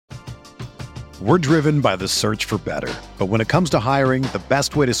We're driven by the search for better. But when it comes to hiring, the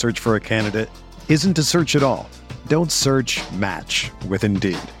best way to search for a candidate isn't to search at all. Don't search, match with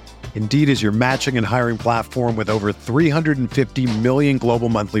Indeed. Indeed is your matching and hiring platform with over 350 million global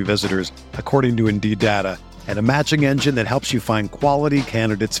monthly visitors, according to Indeed data, and a matching engine that helps you find quality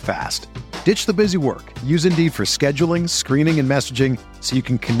candidates fast. Ditch the busy work. Use Indeed for scheduling, screening, and messaging so you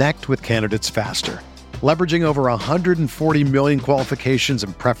can connect with candidates faster. Leveraging over 140 million qualifications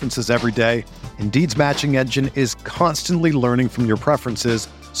and preferences every day, Indeed's matching engine is constantly learning from your preferences,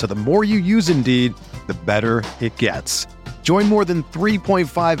 so the more you use Indeed, the better it gets. Join more than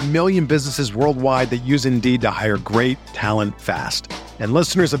 3.5 million businesses worldwide that use Indeed to hire great talent fast. And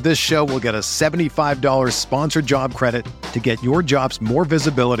listeners of this show will get a $75 sponsored job credit to get your jobs more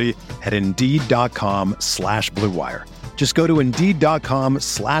visibility at Indeed.com/Blue Wire. Just go to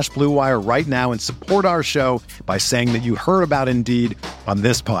Indeed.com/Blue Wire right now and support our show by saying that you heard about Indeed on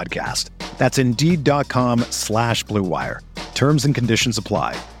this podcast. That's Indeed.com/Blue Wire. Terms and conditions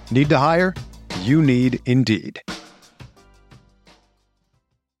apply. Need to hire? You need Indeed.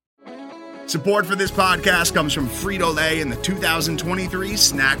 Support for this podcast comes from Frito-Lay and the 2023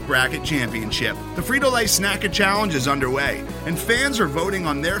 Snack Bracket Championship. The Frito-Lay Snack-A Challenge is underway, and fans are voting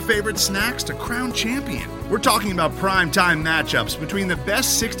on their favorite snacks to crown champion. We're talking about prime-time matchups between the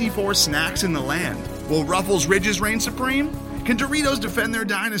best 64 snacks in the land. Will Ruffles Ridges reign supreme? Can Doritos defend their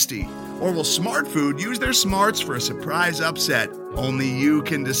dynasty? Or will Smart Food use their smarts for a surprise upset? Only you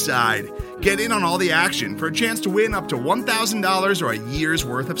can decide. Get in on all the action for a chance to win up to $1,000 or a year's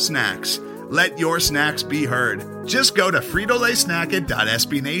worth of snacks. Let your snacks be heard. Just go to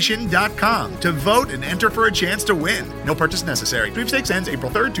fritolaysnacket.sbnation.com to vote and enter for a chance to win. No purchase necessary. Sweepstakes ends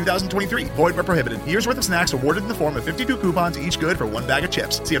April 3rd, 2023. Void where prohibited. Year's worth of snacks awarded in the form of 52 coupons, each good for one bag of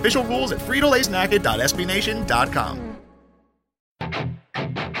chips. See official rules at fritolaysnacket.sbnation.com.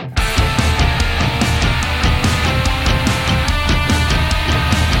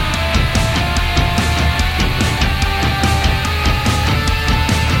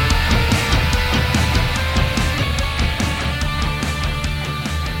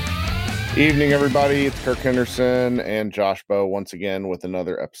 Evening, everybody. It's Kirk Henderson and Josh Bowe once again with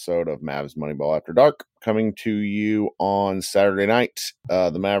another episode of Mavs Moneyball After Dark, coming to you on Saturday night.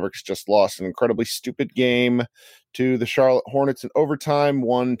 The Mavericks just lost an incredibly stupid game to the Charlotte Hornets in overtime,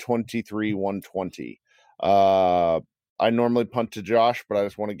 123-120. I normally punt to Josh, but I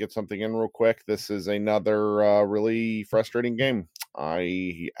just want to get something in real quick. This is another really frustrating game.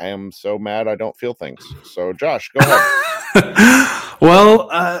 I am so mad I don't feel things. So, Josh, go ahead. Well,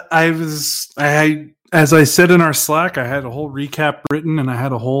 as I said in our Slack, I had a whole recap written and I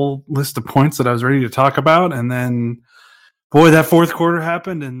had a whole list of points that I was ready to talk about. And then, boy, that fourth quarter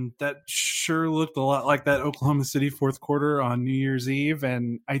happened, and that sure looked a lot like that Oklahoma City fourth quarter on New Year's Eve.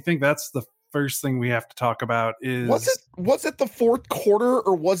 And I think that's the first thing we have to talk about is... Was it the fourth quarter,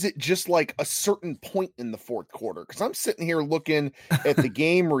 or was it just like a certain point in the fourth quarter? Because I'm sitting here looking at the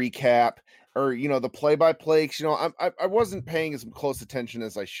game recap, or, you know, the play-by-play, you know, I wasn't paying as close attention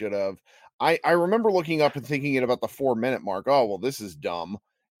as I should have. I remember looking up and thinking at about the 4-minute mark, oh, well, this is dumb.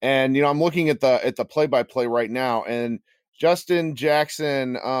 And, you know, I'm looking at the play-by-play right now, and Justin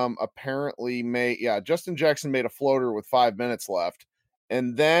Jackson Justin Jackson made a floater with 5 minutes left.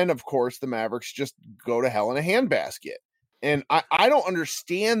 And then, of course, the Mavericks just go to hell in a handbasket. And I don't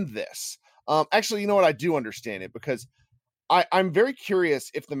understand this. Actually, you know what? I do understand it, because I'm very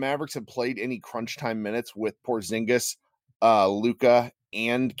curious if the Mavericks have played any crunch time minutes with Porzingis, Luka,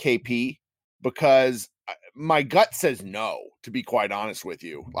 and KP, because my gut says no, to be quite honest with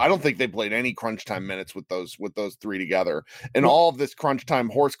you. I don't think they played any crunch time minutes with those three together. And all of this crunch time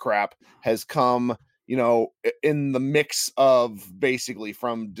horse crap has come, you know, in the mix of basically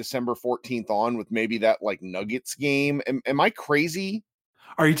from December 14th on, with maybe that like Nuggets game. Am I crazy?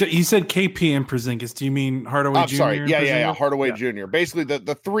 Are you said KP and Porzingis? Do you mean Hardaway Jr.? Sorry. Yeah. Hardaway Jr. Basically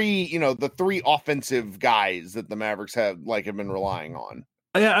the three offensive guys that the Mavericks have been relying on.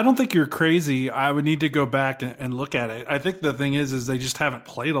 Yeah, I don't think you're crazy. I would need to go back and look at it. I think the thing is they just haven't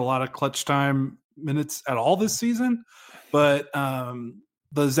played a lot of clutch time minutes at all this season. But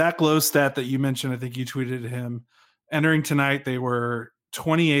the Zach Lowe stat that you mentioned, I think you tweeted him, entering tonight, they were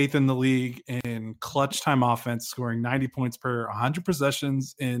 28th in the league in clutch time offense, scoring 90 points per 100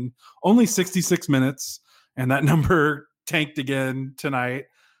 possessions in only 66 minutes. And that number tanked again tonight.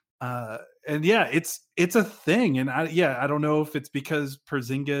 And yeah, it's a thing. And I don't know if it's because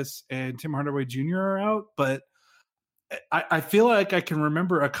Porzingis and Tim Hardaway Jr. are out, but I feel like I can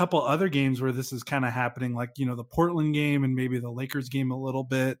remember a couple other games where this is kind of happening, like, you know, the Portland game and maybe the Lakers game a little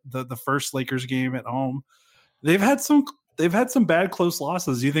bit, the first Lakers game at home. They've had some they've had some bad close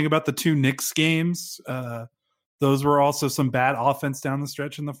losses. You think about the 2 Knicks games. Those were also some bad offense down the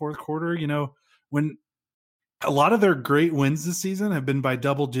stretch in the fourth quarter. When a lot of their great wins this season have been by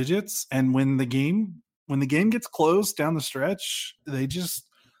double digits, and when the game gets close down the stretch,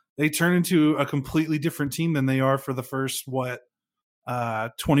 they turn into a completely different team than they are for the first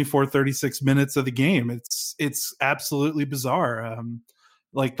 36 minutes of the game. It's absolutely bizarre.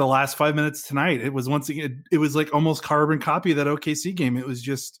 Like the last 5 minutes tonight, it was once again, it was like almost carbon copy of that OKC game. It was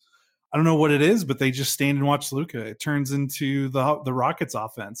just, I don't know what it is, but they just stand and watch Luka. It turns into the Rockets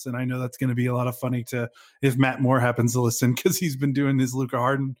offense. And I know that's going to be a lot of funny if Matt Moore happens to listen, because he's been doing his Luka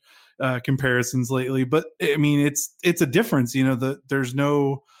Harden comparisons lately. But I mean, it's a difference,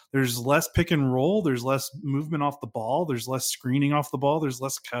 there's less pick and roll. There's less movement off the ball. There's less screening off the ball. There's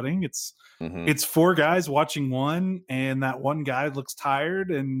less cutting. It's 4 guys watching one, and that one guy looks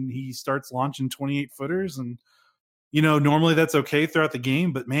tired and he starts launching 28 footers. And, normally that's okay throughout the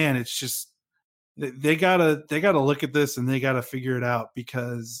game, but man, it's just, they gotta look at this and they gotta figure it out,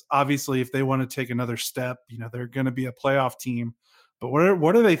 because obviously if they want to take another step, they're going to be a playoff team. But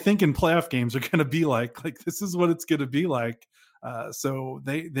what are they thinking playoff games are going to be like? Like, this is what it's going to be like. So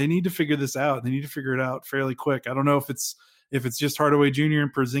they need to figure this out. They need to figure it out fairly quick. I don't know if it's just Hardaway Jr.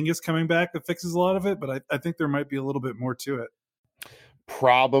 and Porzingis coming back that fixes a lot of it, but I think there might be a little bit more to it.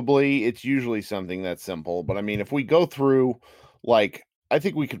 Probably. It's usually something that's simple. But I mean, if we go through, I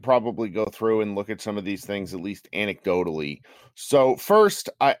think we could probably go through and look at some of these things, at least anecdotally. So first,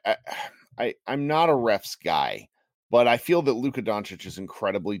 I'm not a refs guy, but I feel that Luka Doncic is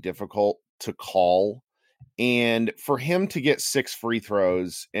incredibly difficult to call. And for him to get 6 free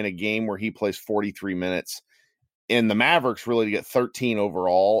throws in a game where he plays 43 minutes and the Mavericks really to get 13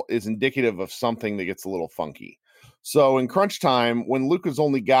 overall is indicative of something that gets a little funky. So in crunch time, when Luka's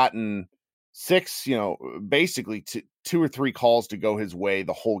only gotten 6, basically 2 or 3 calls to go his way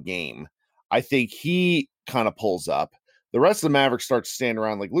the whole game, I think he kind of pulls up. The rest of the Mavericks start to stand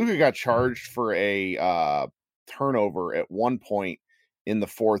around. Like, Luka got charged for a turnover at one point in the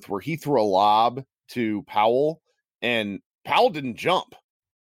fourth where he threw a lob to Powell, and Powell didn't jump.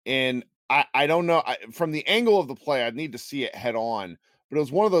 And I don't know, from the angle of the play, I'd need to see it head on, but it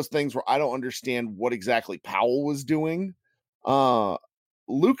was one of those things where I don't understand what exactly Powell was doing.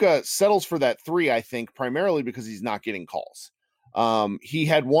 Luka settles for that 3, I think, primarily because he's not getting calls. He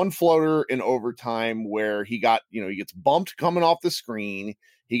had one floater in overtime where he gets bumped coming off the screen.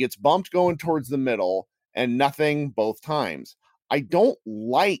 He gets bumped going towards the middle, and nothing both times. I don't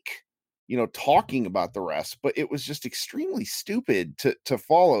like talking about the rest, but it was just extremely stupid to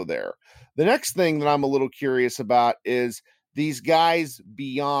follow there. The next thing that I'm a little curious about is these guys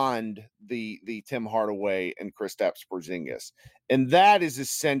beyond the Tim Hardaway and Kristaps Porzingis. And that is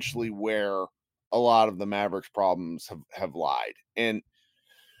essentially where a lot of the Mavericks problems have lied. And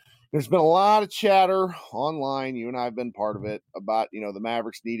there's been a lot of chatter online, you and I have been part of it, about, the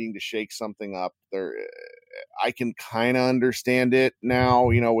Mavericks needing to shake something up. I can kind of understand it now,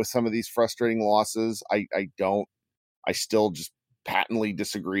 with some of these frustrating losses. I still just patently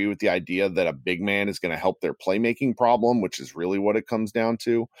disagree with the idea that a big man is going to help their playmaking problem, which is really what it comes down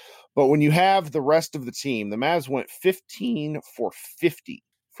to. But when you have the rest of the team, the Mavs went 15 for 50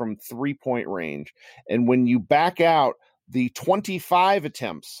 from 3-point range. And when you back out the 25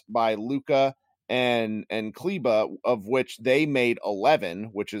 attempts by Luka and Kleba, of which they made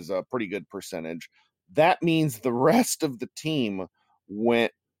 11, which is a pretty good percentage, that means the rest of the team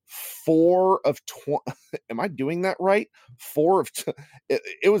went 4 of 20. Am I doing that right? 4 of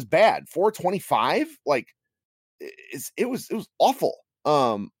it was bad. 425. Like, it was awful.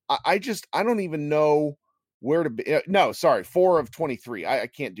 I don't even know where to be. No, sorry, 4 of 23. I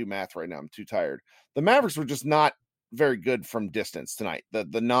can't do math right now. I'm too tired. The Mavericks were just not very good from distance tonight.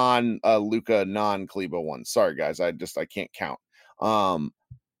 The non Luka, non Kleba ones. Sorry guys, I can't count.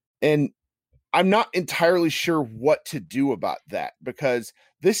 And I'm not entirely sure what to do about that, because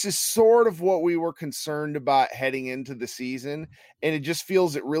this is sort of what we were concerned about heading into the season. And it just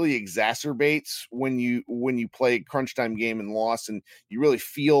feels it really exacerbates when you play a crunch time game and loss, and you really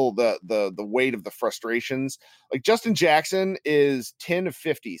feel the weight of the frustrations. Like, Justin Jackson is 10 of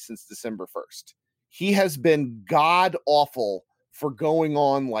 50 since December 1st. He has been god awful for going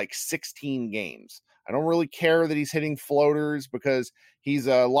on like 16 games. I don't really care that he's hitting floaters, because he's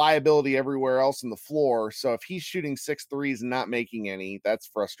a liability everywhere else on the floor. So if he's shooting 6 threes and not making any, that's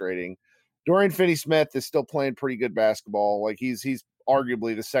frustrating. Dorian Finney-Smith is still playing pretty good basketball. Like, he's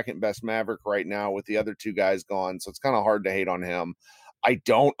arguably the second best Maverick right now with the other 2 guys gone. So it's kind of hard to hate on him. I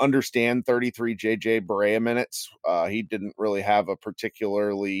don't understand 33 JJ Barea minutes. He didn't really have a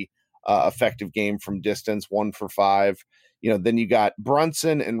particularly effective game from distance, 1 for 5. Then you got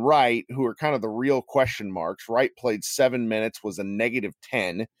Brunson and Wright, who are kind of the real question marks. Wright played 7 minutes, was a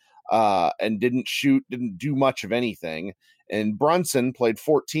 -10, and didn't do much of anything. And Brunson played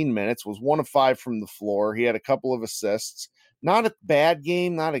 14 minutes, was 1 of 5 from the floor. He had a couple of assists. Not a bad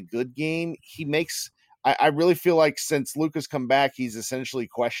game, not a good game. I really feel like since Luka's come back, he's essentially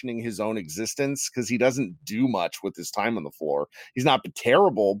questioning his own existence because he doesn't do much with his time on the floor. He's not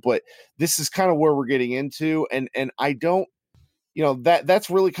terrible, but this is kind of where we're getting into. And I don't, that's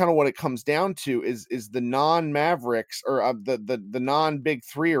really kind of what it comes down to is the non-Mavericks or the non-Big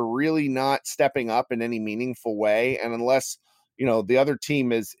Three are really not stepping up in any meaningful way. And unless, the other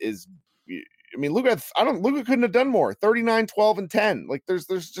team is Luka couldn't have done more. 39, 12, and 10. Like there's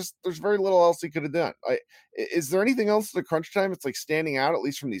very little else he could have done. Is there anything else at crunch time it's like standing out, at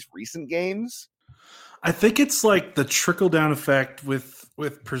least from these recent games? I think it's like the trickle down effect with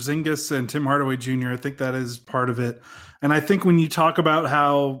Porzingis and Tim Hardaway Jr. I think that is part of it. And I think when you talk about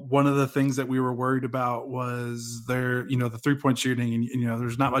how one of the things that we were worried about was the 3-point shooting, and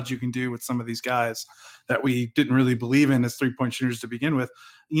there's not much you can do with some of these guys that we didn't really believe in as 3-point shooters to begin with.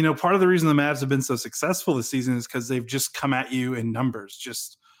 Part of the reason the Mavs have been so successful this season is because they've just come at you in numbers.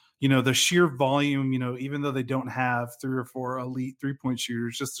 Just, the sheer volume, even though they don't have 3 or 4 elite 3-point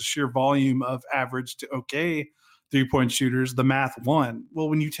shooters, just the sheer volume of average to okay 3-point shooters, the math won. Well,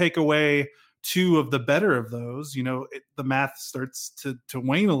 when you take away 2 of the better of those, the math starts to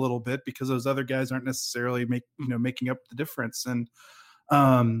wane a little bit because those other guys aren't necessarily making up the difference. And,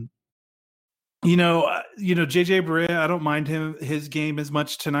 JJ Barea, I don't mind his game as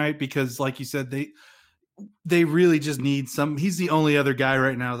much tonight because, like you said, they really just need he's the only other guy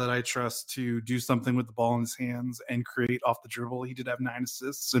right now that I trust to do something with the ball in his hands and create off the dribble. He did have 9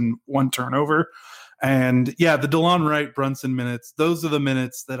 assists and 1 turnover. And yeah, the DeLon Wright Brunson minutes, those are the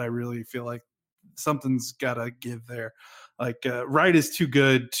minutes that I really feel like something's got to give there. Like Wright is too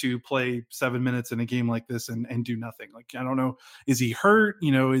good to play 7 minutes in a game like this and do nothing. Like, I don't know, is he hurt?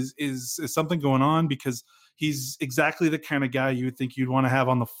 Is something going on? Because he's exactly the kind of guy you would think you'd want to have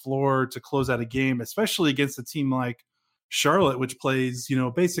on the floor to close out a game, especially against a team like Charlotte, which plays,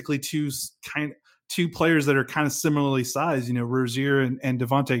 basically two players that are kind of similarly sized, Rozier and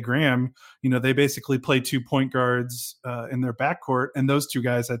Devontae Graham. They basically play 2 point guards in their backcourt, and those 2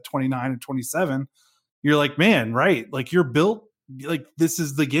 guys had 29 and 27. You're like, man, right? Like you're built like this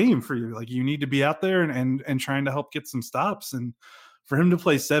is the game for you. Like you need to be out there and trying to help get some stops. And for him to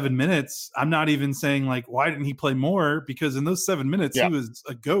play 7 minutes, I'm not even saying like, why didn't he play more? Because in those 7 minutes, He was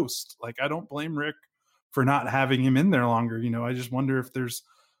a ghost. Like I don't blame Rick for not having him in there longer. I just wonder if there's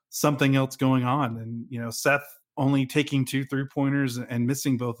something else going on. And, Seth only taking 2 3-pointers and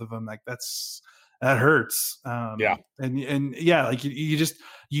missing both of them. Like that hurts. And yeah, like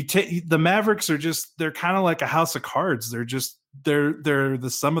you take the Mavericks are just, they're kind of like a house of cards. They're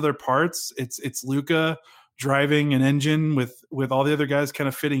the sum of their parts. It's Luka driving an engine with all the other guys kind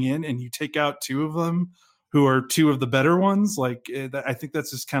of fitting in, and you take out 2 of them who are 2 of the better ones. Like I think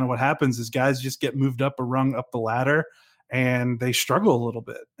that's just kind of what happens is guys just get moved up a rung up the ladder and they struggle a little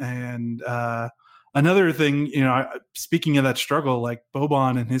bit. And another thing, speaking of that struggle, like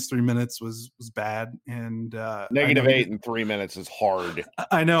Boban in his 3 minutes was bad, and -8 in 3 minutes is hard.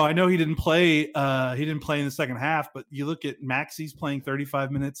 I know he didn't play. He didn't play in the second half, but you look at Maxi's playing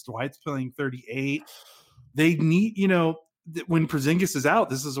 35 minutes, Dwight's playing 38. They need, when Porzingis is out,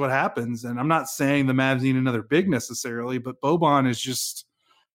 this is what happens. And I'm not saying the Mavs need another big necessarily, but Boban is just,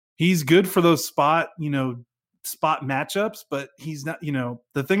 he's good for those spot matchups, but he's not,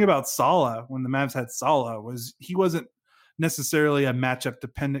 the thing about Salah, when the Mavs had Salah, was he wasn't necessarily a matchup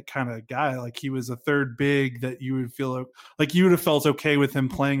dependent kind of guy. Like he was a third big that you would feel like you would have felt okay with him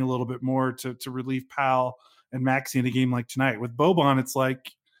playing a little bit more to relieve Powell and Maxey in a game like tonight. With Boban, it's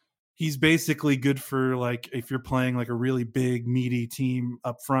like he's basically good for like if you're playing like a really big meaty team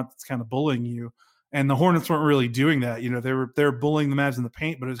up front that's kind of bullying you. And the Hornets weren't really doing that. They were bullying the Mavs in the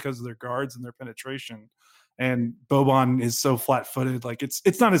paint, but it was because of their guards and their penetration. And Boban is so flat-footed, like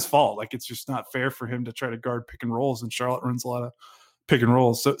it's not his fault. Like it's just not fair for him to try to guard pick and rolls, and Charlotte runs a lot of pick and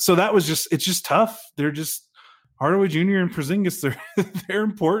rolls. So that was it's just tough. They're just Hardaway Jr. and Porzingis. They're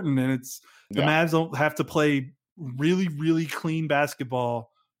important, and the Mavs don't have to play really, really clean basketball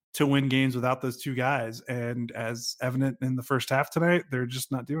to win games without those 2 guys. And as evident in the first half tonight, they're just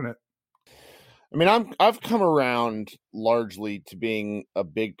not doing it. I mean, I've come around largely to being a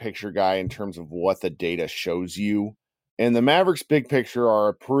big picture guy in terms of what the data shows you. And the Mavericks big picture are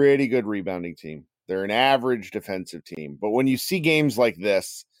a pretty good rebounding team. They're an average defensive team. But when you see games like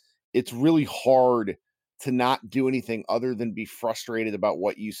this, it's really hard to not do anything other than be frustrated about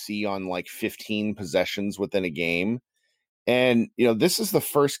what you see on like 15 possessions within a game. And, this is the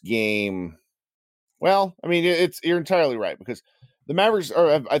first game. Well, I mean, you're entirely right, because the Mavericks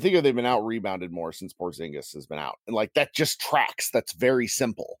I think they've been out rebounded more since Porzingis has been out. And like, that just tracks. That's very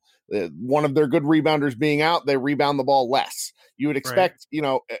simple. One of their good rebounders being out, they rebound the ball less. You would expect,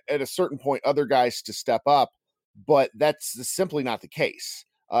 at a certain point, other guys to step up, but that's simply not the case.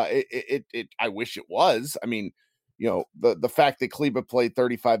 I wish it was. I mean, the fact that Kleba played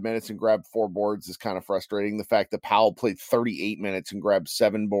 35 minutes and grabbed 4 boards is kind of frustrating. The fact that Powell played 38 minutes and grabbed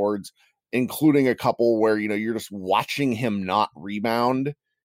 7 boards, including a couple where, you're just watching him not rebound,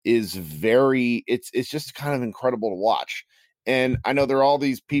 is it's just kind of incredible to watch. And I know there are all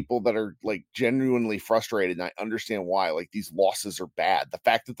these people that are like genuinely frustrated, and I understand why. Like, these losses are bad. The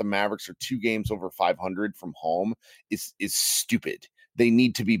fact that the Mavericks are 2 games over 500 from home is stupid. They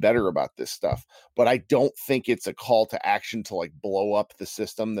need to be better about this stuff. But I don't think it's a call to action to like blow up the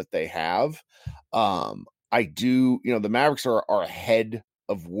system that they have. I do, the Mavericks are ahead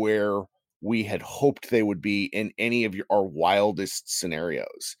of where we had hoped they would be in any of our wildest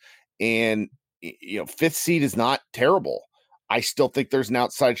scenarios. And, 5th seed is not terrible. I still think there's an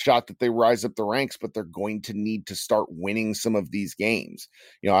outside shot that they rise up the ranks, but they're going to need to start winning some of these games.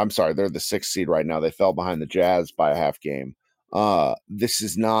 I'm sorry, they're the 6th seed right now. They fell behind the Jazz by a half game. This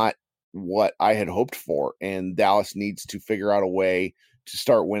is not what I had hoped for, and Dallas needs to figure out a way to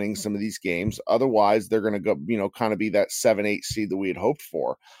start winning some of these games. Otherwise, they're going to go, kind of be that 7-8 seed that we had hoped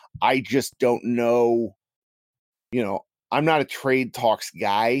for. I just don't know. I'm not a trade talks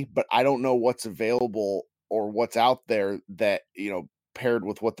guy, but I don't know what's available or what's out there that, paired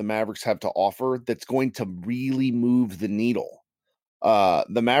with what the Mavericks have to offer, that's going to really move the needle.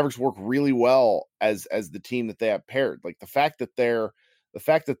 The Mavericks work really well as the team that they have paired. Like, the fact that they're the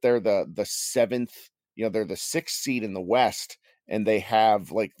 7th, they're the 6th seed in the West, and they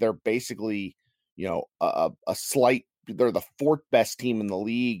have like, they're basically, a slight, they're the 4th best team in the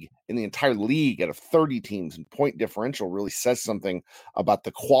league, in the entire league, out of 30 teams, and point differential really says something about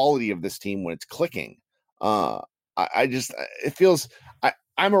the quality of this team when it's clicking. It feels,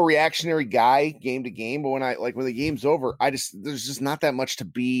 I'm a reactionary guy game to game, but when the game's over, there's just not that much to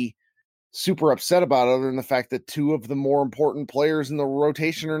be super upset about, other than the fact that 2 of the more important players in the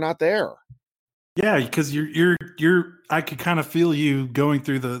rotation are not there. Yeah, because I could kind of feel you going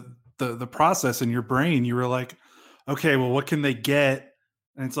through the process in your brain. You were like, okay, well, what can they get?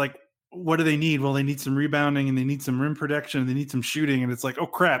 And it's like, what do they need? Well, they need some rebounding, and they need some rim protection, and they need some shooting. And it's like, oh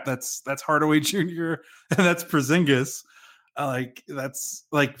crap, that's Hardaway Jr. and that's Porzingis. That's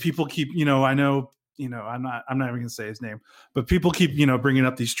like, people keep, I know, I'm not even going to say his name, but people keep, bringing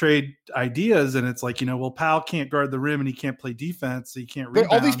up these trade ideas, and it's like, well, Powell can't guard the rim and he can't play defense, so he can't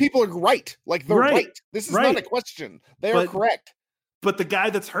rebound. All these people are right. Like, they're right. This is not a question. They are correct. But the guy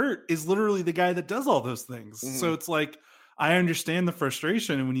that's hurt is literally the guy that does all those things. Mm-hmm. So it's like, I understand the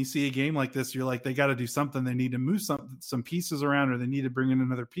frustration. And when you see a game like this, you're like, they got to do something. They need to move some pieces around, or they need to bring in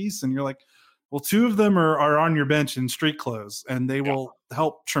another piece. And you're like, well, 2 of them are on your bench in street clothes, and they will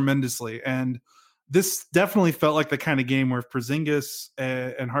help tremendously. And this definitely felt like the kind of game where if Porzingis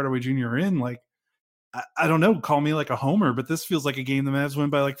and Hardaway Jr. are in, like, I don't know, call me like a homer, but this feels like a game the Mavs win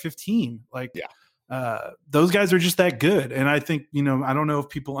by like 15. Like, those guys are just that good. And I think, I don't know if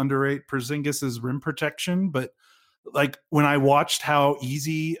people underrate Porzingis's rim protection, but like, when I watched how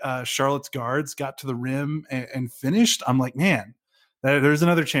easy Charlotte's guards got to the rim and finished, I'm like, man, there's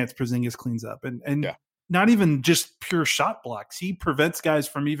another chance Porzingis cleans up. And not even just pure shot blocks. He prevents guys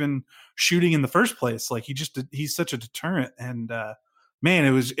from even shooting in the first place. Like, he's such a deterrent. And man,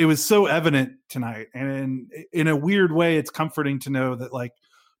 it was so evident tonight. And in a weird way, it's comforting to know that like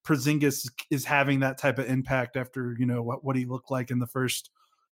Porzingis is having that type of impact after, what he looked like in the first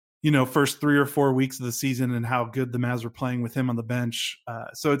 3 or 4 weeks of the season, and how good the Mavs were playing with him on the bench.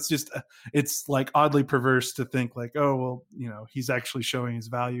 So it's like oddly perverse to think like, oh, well, he's actually showing his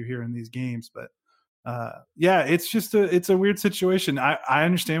value here in these games. But it's a weird situation. I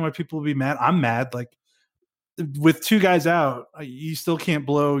understand why people will be mad. I'm mad. Like, with 2 guys out, you still can't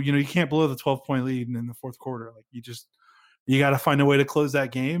blow, you can't blow the 12-point lead in the 4th quarter. Like, you got to find a way to close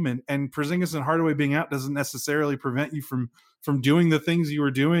that game. And Porzingis and Hardaway being out doesn't necessarily prevent you from doing the things you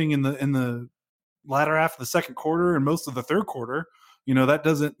were doing in the latter half of the 2nd quarter and most of the 3rd quarter. That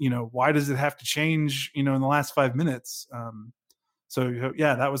doesn't, why does it have to change, in the last 5 minutes? So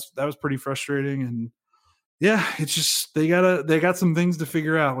yeah, that was pretty frustrating. And yeah, it's just, they got some things to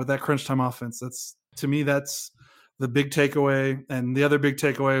figure out with that crunch time offense. To me, that's the big takeaway. And the other big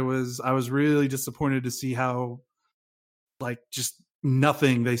takeaway was, I was really disappointed to see how, like, just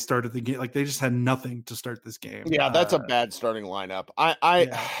nothing they started the game. Like, they just had nothing to start this game. Yeah, that's a bad starting lineup.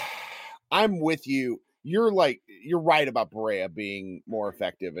 I'm with you. you're right about Barea being more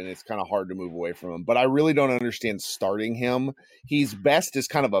effective, and it's kind of hard to move away from him. But I really don't understand starting him. He's best as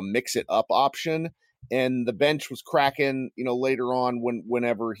kind of a mix it up option. And the bench was cracking, later on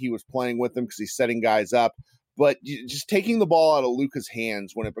whenever he was playing with them because he's setting guys up. But just taking the ball out of Luka's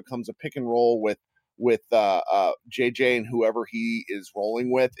hands when it becomes a pick and roll with JJ and whoever he is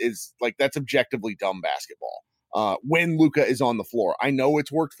rolling with is like, that's objectively dumb basketball. When Luka is on the floor, I know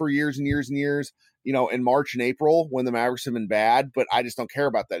it's worked for years and years and years, in March and April when the Mavericks have been bad, but I just don't care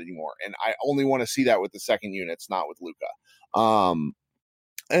about that anymore. And I only want to see that with the second units, not with Luka.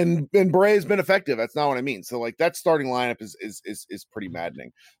 And Bray has been effective. That's not what I mean. So like that starting lineup is pretty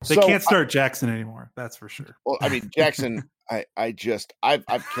maddening. They can't start Jackson anymore. That's for sure. Well, I mean, Jackson, I've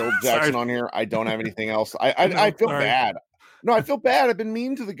killed Jackson on here. I don't have anything else. I feel bad. No, I feel bad. I've been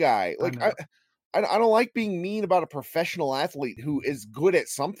mean to the guy. Like I don't like being mean about a professional athlete who is good at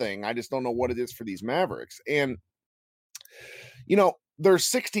something. I just don't know what it is for these Mavericks. And there's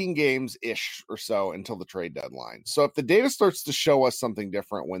 16 games-ish or so until the trade deadline. So if the data starts to show us something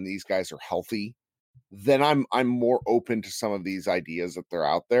different when these guys are healthy, then I'm more open to some of these ideas that they're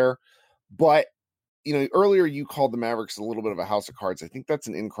out there. But, earlier you called the Mavericks a little bit of a house of cards. I think that's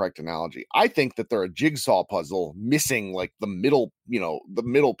an incorrect analogy. I think that they're a jigsaw puzzle missing like the middle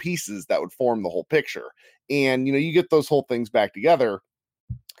pieces that would form the whole picture. And, you get those whole things back together,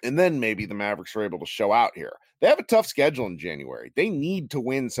 and then maybe the Mavericks are able to show out here. They have a tough schedule in January. They need to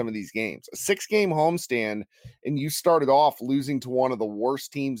win some of these games. A 6-game homestand, and you started off losing to one of the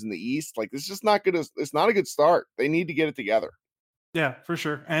worst teams in the East. Like, it's just not good. It's not a good start. They need to get it together. Yeah, for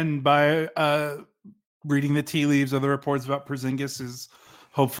sure. And by reading the tea leaves of the reports about Porzingis is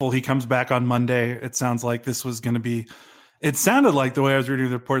hopeful he comes back on Monday. It sounds like this was going to be – it sounded like the way I was reading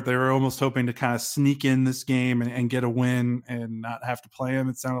the report, they were almost hoping to kind of sneak in this game and get a win and not have to play him.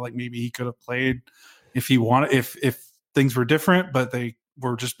 It sounded like maybe he could have played if he wanted, if things were different, but they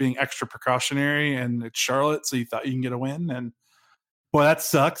were just being extra precautionary, and it's Charlotte, so you thought you can get a win, and boy, that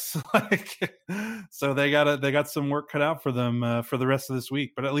sucks. So they got some work cut out for them for the rest of this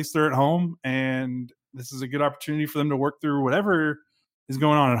week, but at least they're at home, and this is a good opportunity for them to work through whatever is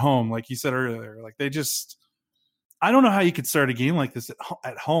going on at home. Like you said earlier, like I don't know how you could start a game like this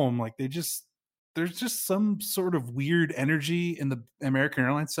at home. Like there's just some sort of weird energy in the American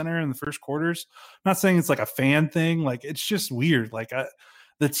Airlines Center in the first quarters. I'm not saying it's like a fan thing. Like it's just weird. Like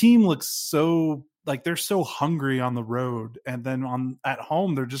the team looks so like they're so hungry on the road, and then at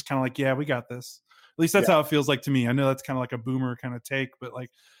home they're just kind of like, yeah, we got this. At least that's how it feels like to me. I know that's kind of like a boomer kind of take, but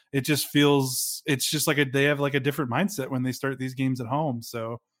like it just feels it's just like they have like a different mindset when they start these games at home.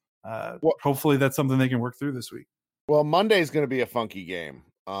 So hopefully that's something they can work through this week. Well, Monday is going to be a funky game.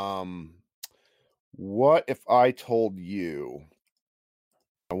 What if I told you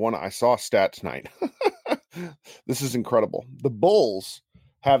I saw a stat tonight. This is incredible. The Bulls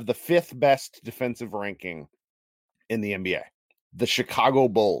have the 5th best defensive ranking in the NBA. The Chicago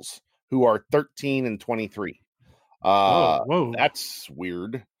Bulls, who are 13-23. Whoa. That's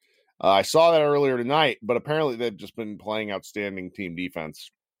weird. I saw that earlier tonight, but apparently they've just been playing outstanding team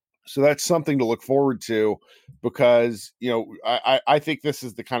defense. So that's something to look forward to because, I think this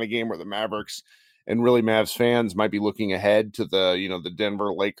is the kind of game where the Mavericks and really Mavs fans might be looking ahead to the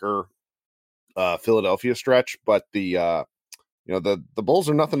Denver, Laker, Philadelphia stretch. But the Bulls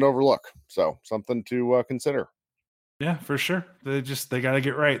are nothing to overlook. So something to consider. Yeah, for sure. They got to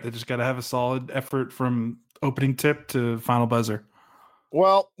get right. They just got to have a solid effort from opening tip to final buzzer.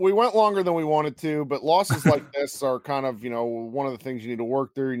 Well, we went longer than we wanted to, but losses like this are kind of, one of the things you need to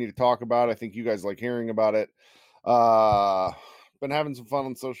work through. You need to talk about. I think you guys like hearing about it. Been having some fun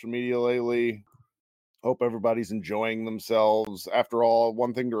on social media lately. Hope everybody's enjoying themselves. After all,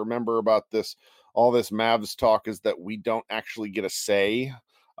 one thing to remember about all this Mavs talk is that we don't actually get a say.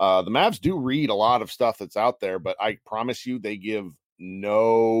 The Mavs do read a lot of stuff that's out there, but I promise you they give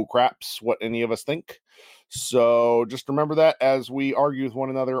no craps what any of us think. So just remember that as we argue with one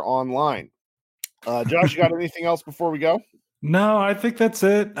another online. Josh, you got anything else before we go? No, I think that's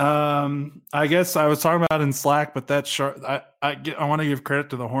it. I guess I was talking about in Slack, but that's short. I want to give credit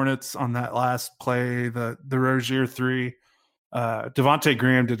to the Hornets on that last play, the Rozier 3. Devontae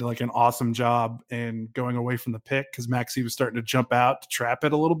Graham did like an awesome job in going away from the pick because Maxey was starting to jump out to trap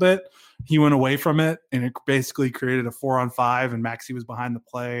it a little bit. He went away from it, and it basically created a 4-on-5, and Maxey was behind the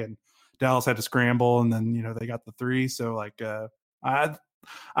play, and Dallas had to scramble, and then they got the 3. So like I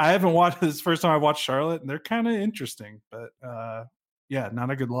haven't watched this first time I watched Charlotte, and they're kind of interesting, but yeah,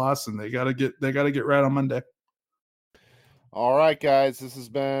 not a good loss, and they gotta get right on Monday. All right, guys, this has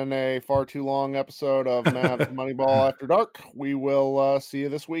been a far too long episode of Mavs Moneyball After Dark. We will see you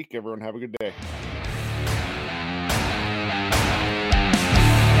this week. Everyone have a good day.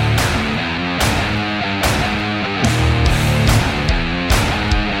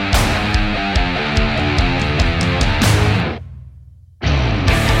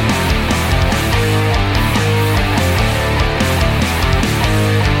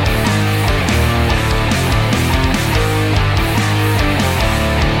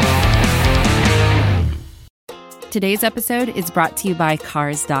 Today's episode is brought to you by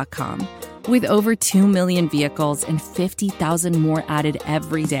Cars.com. With over 2 million vehicles and 50,000 more added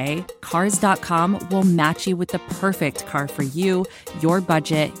every day, Cars.com will match you with the perfect car for you, your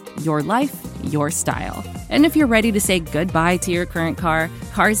budget, your life, your style. And if you're ready to say goodbye to your current car,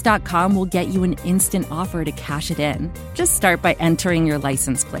 Cars.com will get you an instant offer to cash it in. Just start by entering your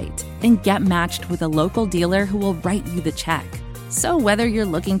license plate and get matched with a local dealer who will write you the check. So whether you're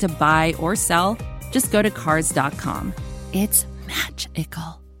looking to buy or sell, just go to Cars.com. It's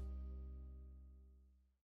magical.